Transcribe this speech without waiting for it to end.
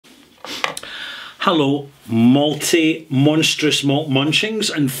Hello, monstrous malt munchings,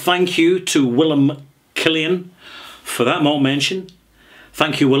 and thank you to Willem Killian for that malt mention.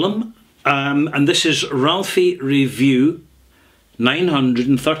 Thank you, Willem. And this is Ralfy Review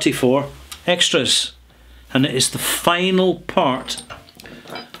 934 Extras, and it is the final part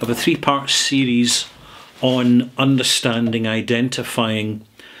of a three-part series on understanding, identifying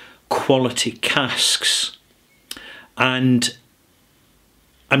quality casks. And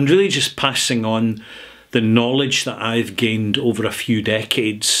I'm really just passing on the knowledge that I've gained over a few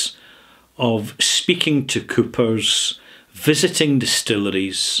decades of speaking to coopers, visiting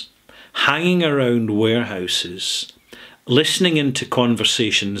distilleries, hanging around warehouses, listening into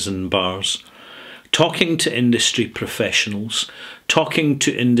conversations in bars, talking to industry professionals, talking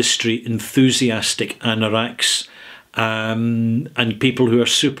to industry enthusiastic anoraks and people who are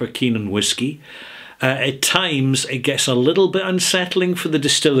super keen on whiskey. At times it gets a little bit unsettling for the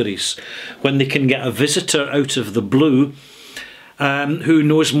distilleries when they can get a visitor out of the blue who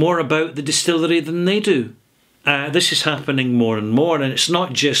knows more about the distillery than they do. This is happening more and more, and it's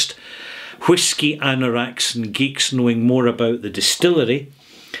not just whiskey anoraks and geeks knowing more about the distillery,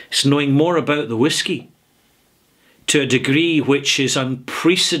 it's knowing more about the whiskey to a degree which is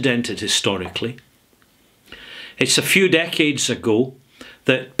unprecedented historically. It's a few decades ago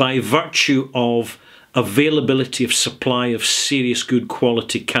that by virtue of availability of supply of serious good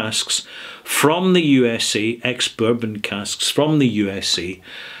quality casks from the USA, ex-bourbon casks from the USA,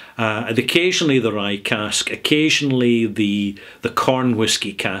 and occasionally the rye cask, occasionally the corn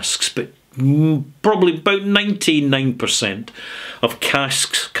whiskey casks, but probably about 99% of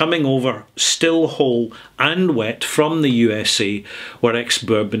casks coming over still whole and wet from the USA were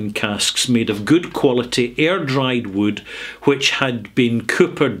ex-bourbon casks made of good quality air-dried wood which had been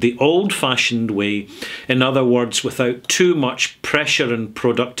coopered the old-fashioned way, in other words without too much pressure and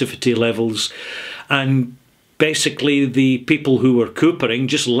productivity levels, and basically the people who were coopering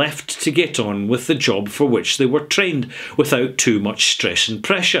just left to get on with the job for which they were trained without too much stress and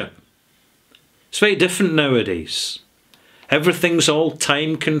pressure. It's very different nowadays. Everything's all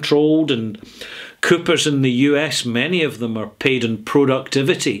time controlled, and coopers in the US, many of them are paid in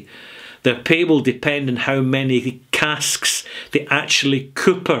productivity. Their pay will depend on how many casks they actually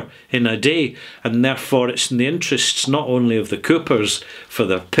cooper in a day, and therefore it's in the interests not only of the coopers for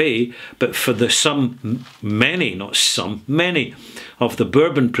their pay, but for the many of the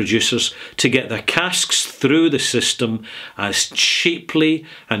bourbon producers to get their casks through the system as cheaply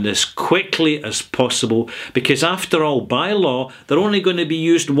and as quickly as possible, because after all, by law, they're only going to be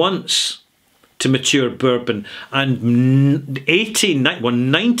used once to mature bourbon, and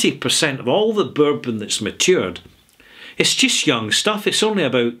 90% of all the bourbon that's matured, it's just young stuff. It's only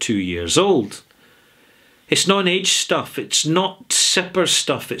about 2 years old. It's non-aged stuff. It's not sipper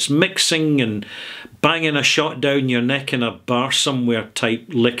stuff. It's mixing and banging a shot down your neck in a bar somewhere type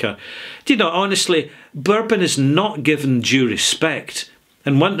liquor. Do you know, honestly, bourbon is not given due respect.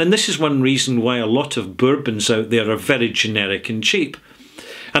 And this is one reason why a lot of bourbons out there are very generic and cheap.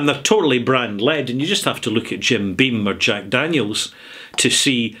 And they're totally brand-led, and you just have to look at Jim Beam or Jack Daniels to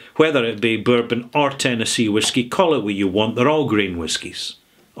see whether it be bourbon or Tennessee whiskey, call it what you want, they're all grain whiskies.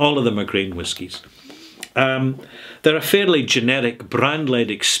 All of them are grain whiskies. They're a fairly generic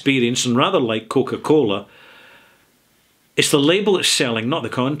brand-led experience, and rather like Coca-Cola, it's the label that's selling, not the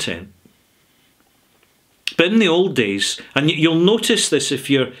content. But in the old days, and you'll notice this if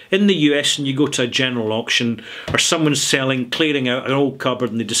you're in the US and you go to a general auction, or someone's clearing out an old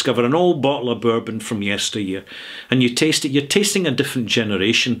cupboard and they discover an old bottle of bourbon from yesteryear, and you taste it, you're tasting a different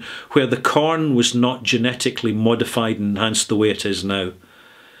generation where the corn was not genetically modified and enhanced the way it is now.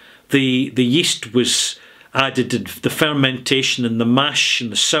 The yeast was added to the fermentation and the mash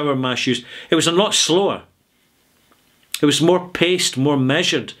and the sour mash used. It was a lot slower. It was more paced, more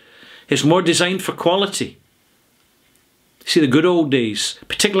measured. It's more designed for quality. See, the good old days,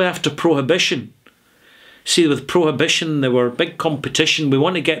 particularly after Prohibition. See, with Prohibition, there were big competition. We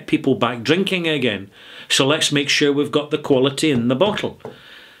want to get people back drinking again. So let's make sure we've got the quality in the bottle.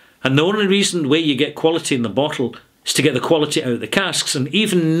 And the only way you get quality in the bottle is to get the quality out of the casks. And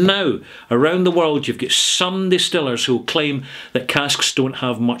even now, around the world, you've got some distillers who claim that casks don't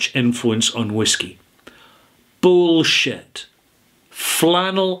have much influence on whiskey. Bullshit.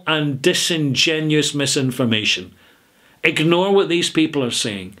 Flannel and disingenuous misinformation. Ignore what these people are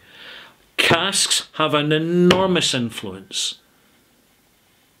saying. Casks have an enormous influence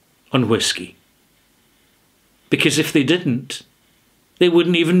on whiskey. Because if they didn't, they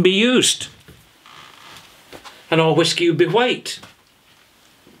wouldn't even be used. And all whiskey would be white.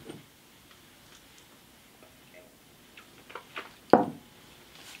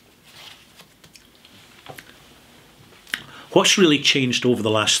 What's really changed over the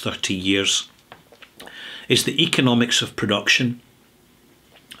last 30 years is the economics of production.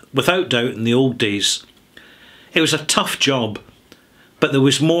 Without doubt, in the old days, it was a tough job, but there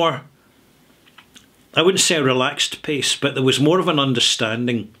was more, I wouldn't say a relaxed pace, but there was more of an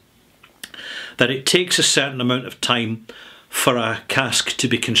understanding that it takes a certain amount of time for a cask to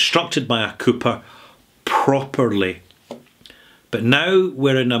be constructed by a cooper properly. But now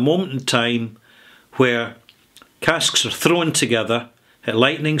we're in a moment in time where casks are thrown together at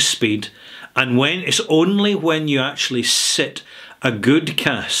lightning speed, and it's only when you actually sit a good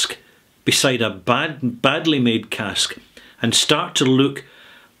cask beside a badly made cask and start to look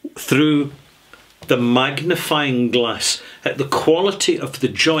through the magnifying glass at the quality of the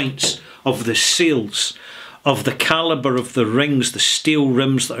joints, of the seals, of the calibre of the rings, the steel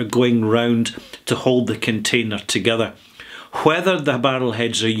rims that are going round to hold the container together, whether the barrel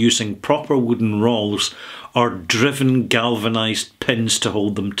heads are using proper wooden rolls or driven galvanised pins to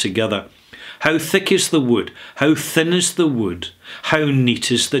hold them together. How thick is the wood? How thin is the wood? How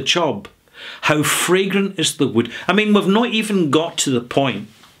neat is the job? How fragrant is the wood? I mean, we've not even got to the point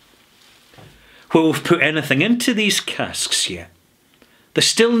where we've put anything into these casks yet. They're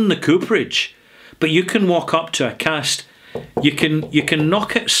still in the cooperage, but you can walk up to a cask, you can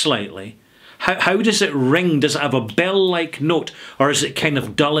knock it slightly. How does it ring? Does it have a bell-like note, or is it kind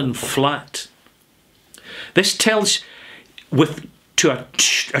of dull and flat? This tells, to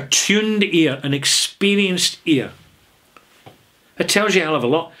a tuned ear, an experienced ear, it tells you a hell of a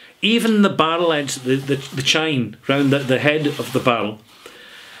lot. Even the barrel edge, the chine round the head of the barrel,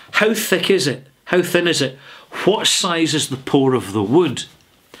 how thick is it? How thin is it? What size is the pore of the wood?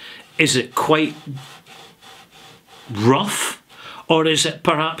 Is it quite rough, or is it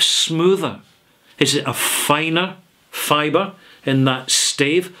perhaps smoother? Is it a finer fibre in that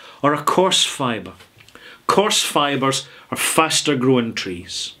stave, or a coarse fibre? Coarse fibres are faster growing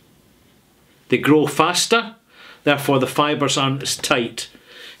trees. They grow faster, therefore the fibres aren't as tight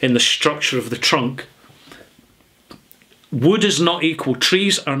in the structure of the trunk. Wood is not equal,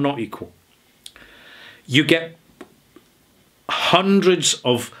 trees are not equal. You get hundreds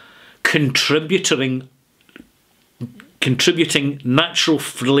of contributing natural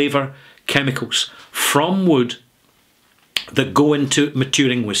flavour chemicals from wood that go into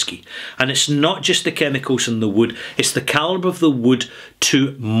maturing whisky. And it's not just the chemicals in the wood, it's the calibre of the wood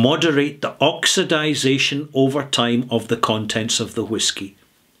to moderate the oxidisation over time of the contents of the whisky.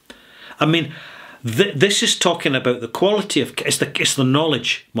 I mean, this is talking about the quality of, it's the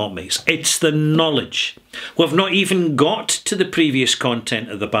knowledge, malt mates. It's the knowledge. We've not even got to the previous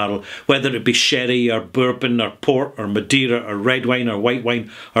content of the barrel, whether it be sherry or bourbon or port or Madeira or red wine or white wine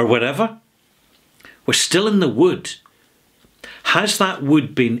or whatever. We're still in the wood. Has that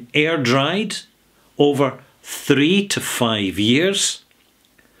wood been air dried over 3 to 5 years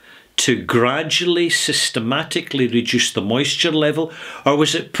to gradually, systematically reduce the moisture level, or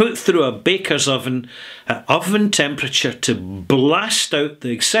was it put through a baker's oven at oven temperature to blast out the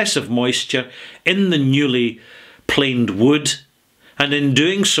excessive moisture in the newly planed wood, and in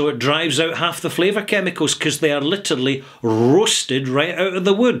doing so it drives out half the flavour chemicals because they are literally roasted right out of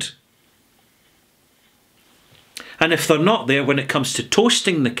the wood? And if they're not there when it comes to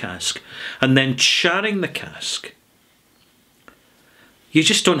toasting the cask and then charring the cask, you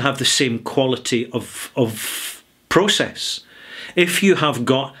just don't have the same quality of process. If you have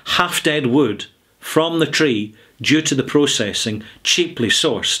got half-dead wood from the tree due to the processing, cheaply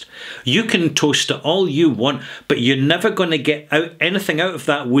sourced, you can toast it all you want, but you're never going to get anything out of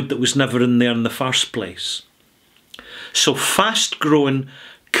that wood that was never in there in the first place. So fast-growing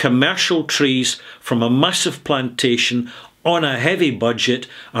commercial trees from a massive plantation on a heavy budget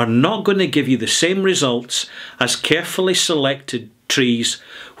are not going to give you the same results as carefully selected trees,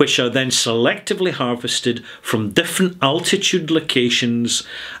 which are then selectively harvested from different altitude locations,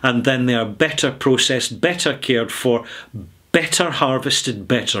 and then they are better processed, better cared for, better harvested,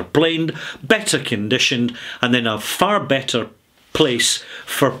 better planed, better conditioned, and then a far better place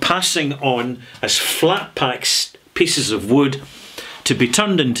for passing on as flat pack pieces of wood to be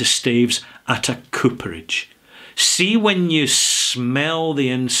turned into staves at a cooperage. See when you smell the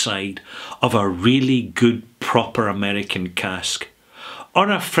inside of a really good proper American cask, or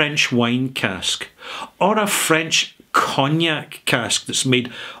a French wine cask, or a French cognac cask that's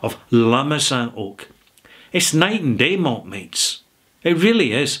made of Limousin oak. It's night and day, malt mates. It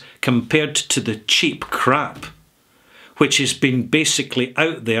really is, compared to the cheap crap which has been basically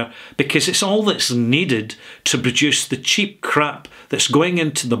out there because it's all that's needed to produce the cheap crap that's going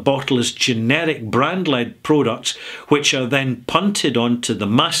into the bottle as generic brand-led products, which are then punted onto the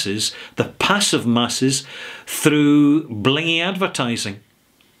masses, the passive masses, through blingy advertising.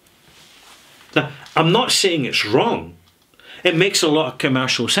 Now, I'm not saying it's wrong. It makes a lot of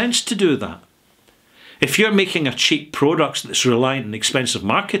commercial sense to do that. If you're making a cheap product that's reliant on expensive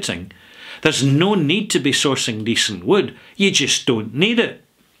marketing, there's no need to be sourcing decent wood. You just don't need it.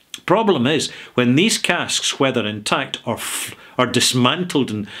 Problem is, when these casks, whether intact or dismantled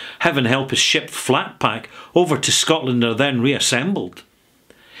and heaven help us shipped flat pack over to Scotland, are then reassembled.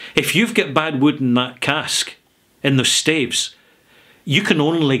 If you've got bad wood in that cask, in those staves, you can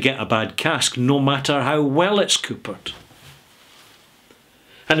only get a bad cask no matter how well it's coopered.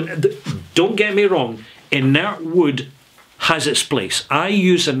 And don't get me wrong, inert wood has its place. I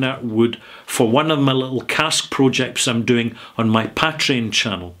use inert wood for one of my little cask projects I'm doing on my Part3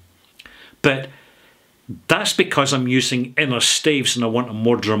 channel. But that's because I'm using inner staves and I want a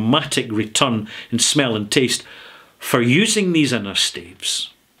more dramatic return in smell and taste for using these inner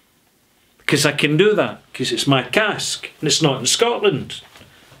staves. Because I can do that, because it's my cask and it's not in Scotland.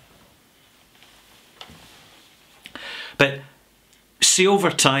 But see,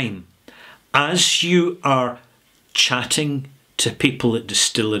 over time, as you are chatting to people at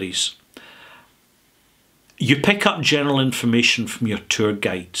distilleries, you pick up general information from your tour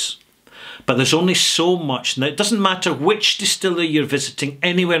guides. But there's only so much. Now, it doesn't matter which distillery you're visiting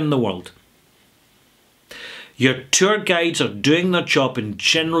anywhere in the world. Your tour guides are doing their job, and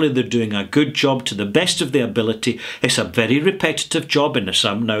generally they're doing a good job to the best of their ability. It's a very repetitive job, and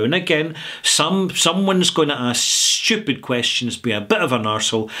now and again someone's going to ask stupid questions, be a bit of an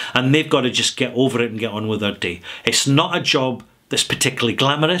arsehole, and they've got to just get over it and get on with their day. It's not a job that's particularly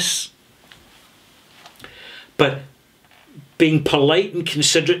glamorous. But being polite and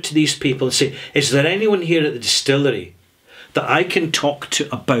considerate to these people and say, is there anyone here at the distillery that I can talk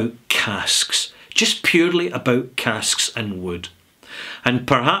to about casks? Just purely about casks and wood. And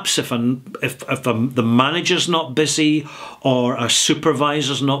perhaps if the manager's not busy, or a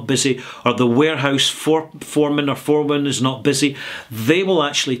supervisor's not busy, or the warehouse foreman or forewoman is not busy, they will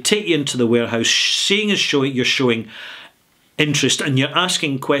actually take you into the warehouse, seeing as you're showing interest and you're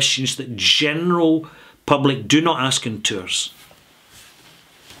asking questions that general public do not ask in tours.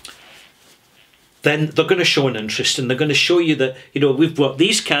 Then they're going to show an interest, and they're going to show you that, we've bought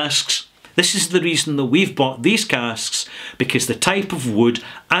these casks. This is the reason that we've bought these casks, because the type of wood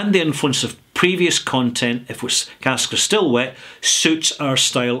and the influence of previous content, if casks are still wet, suits our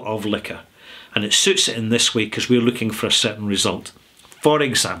style of liquor. And it suits it in this way because we're looking for a certain result. For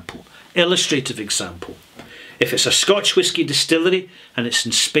example, illustrative example, if it's a Scotch whisky distillery and it's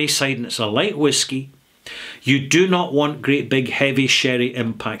in Speyside and it's a light whisky, you do not want great big heavy sherry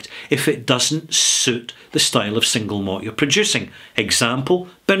impact if it doesn't suit the style of single malt you're producing. Example,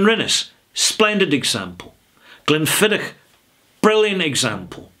 Benrinnes. Splendid example. Glenfiddich, brilliant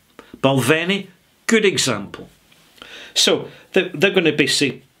example. Balvenie, good example. So they're going to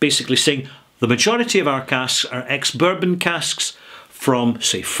be basically saying the majority of our casks are ex-bourbon casks from,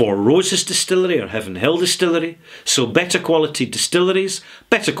 say, Four Roses Distillery or Heaven Hill Distillery. So better quality distilleries,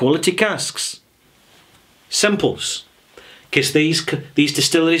 better quality casks. Simples. Because these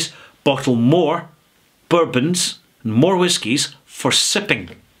distilleries bottle more bourbons and more whiskies for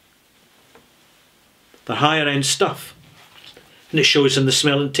sipping. They're higher end stuff, and it shows in the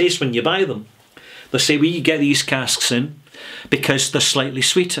smell and taste when you buy them. They'll say, well, you get these casks in because they're slightly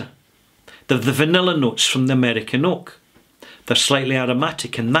sweeter. They're the vanilla notes from the American oak. They're slightly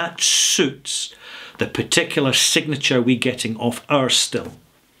aromatic, and that suits the particular signature we're getting off our still.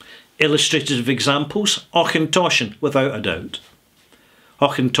 Illustrative examples, Auchentoshan, without a doubt.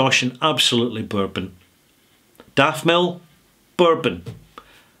 Auchentoshan, absolutely bourbon. Daffmill, bourbon.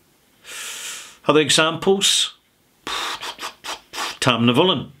 Other examples,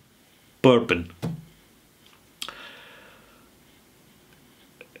 Tamnavullen, bourbon.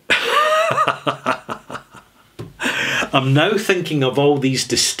 I'm now thinking of all these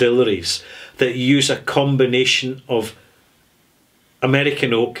distilleries that use a combination of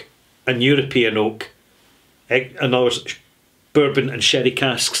American oak and European oak, and others, bourbon and sherry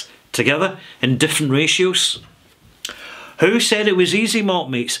casks together in different ratios. Who said it was easy, malt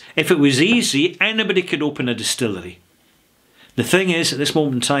mates? If it was easy, anybody could open a distillery. The thing is, at this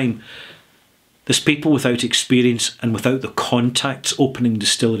moment in time, there's people without experience and without the contacts opening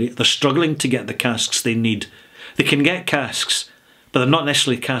distillery. They're struggling to get the casks they need. They can get casks, but they're not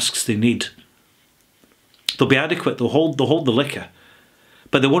necessarily casks they need. They'll be adequate, they'll hold the liquor,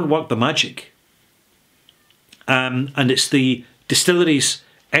 but they won't work the magic. and it's the distilleries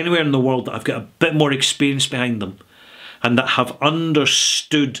anywhere in the world that have got a bit more experience behind them and that have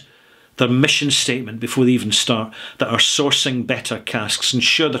understood their mission statement before they even start, that are sourcing better casks, and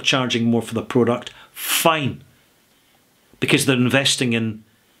sure, they're charging more for the product, fine, because they're investing in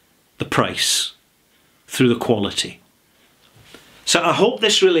the price through the quality. So I hope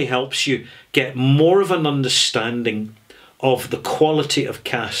this really helps you get more of an understanding of the quality of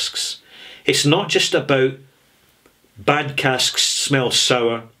casks. It's not just about bad casks smell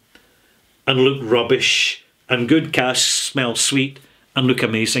sour and look rubbish, and good casks smell sweet and look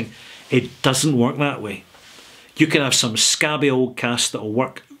amazing. It doesn't work that way. You can have some scabby old cask that will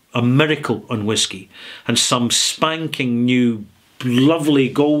work a miracle on whiskey, and some spanking new, lovely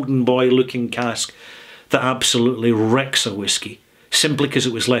golden boy looking cask that absolutely wrecks a whiskey, simply because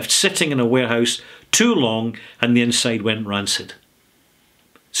it was left sitting in a warehouse too long and the inside went rancid.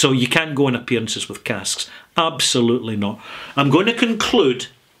 So you can't go on appearances with casks. Absolutely not. I'm going to conclude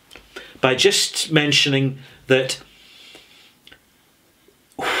by just mentioning that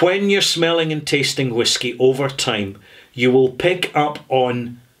when you're smelling and tasting whiskey over time, you will pick up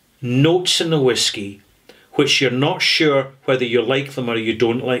on notes in the whiskey which you're not sure whether you like them or you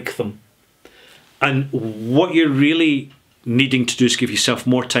don't like them. And what you're really needing to do is give yourself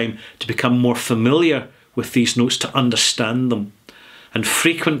more time to become more familiar with these notes, to understand them. And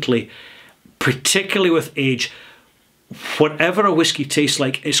frequently, particularly with age, whatever a whiskey tastes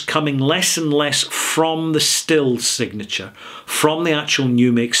like is coming less and less from the still signature, from the actual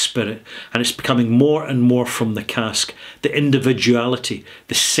new make spirit, and it's becoming more and more from the cask, the individuality,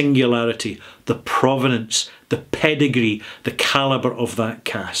 the singularity, the provenance, the pedigree, the calibre of that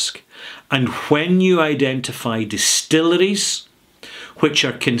cask. And when you identify distilleries which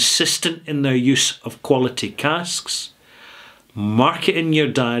are consistent in their use of quality casks, mark it in your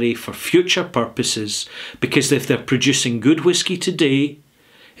diary for future purposes, because if they're producing good whiskey today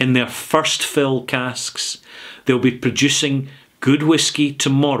in their first fill casks, they'll be producing good whiskey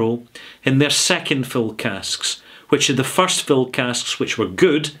tomorrow in their second fill casks, which are the first fill casks which were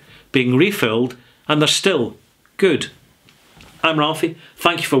good being refilled, and they're still good. I'm Ralfy.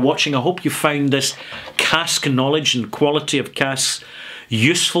 Thank you for watching. I hope you found this cask knowledge and quality of casks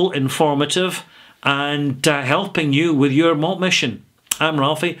useful, informative, and helping you with your malt mission. I'm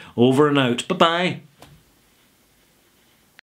Ralfy, over and out. Bye-bye.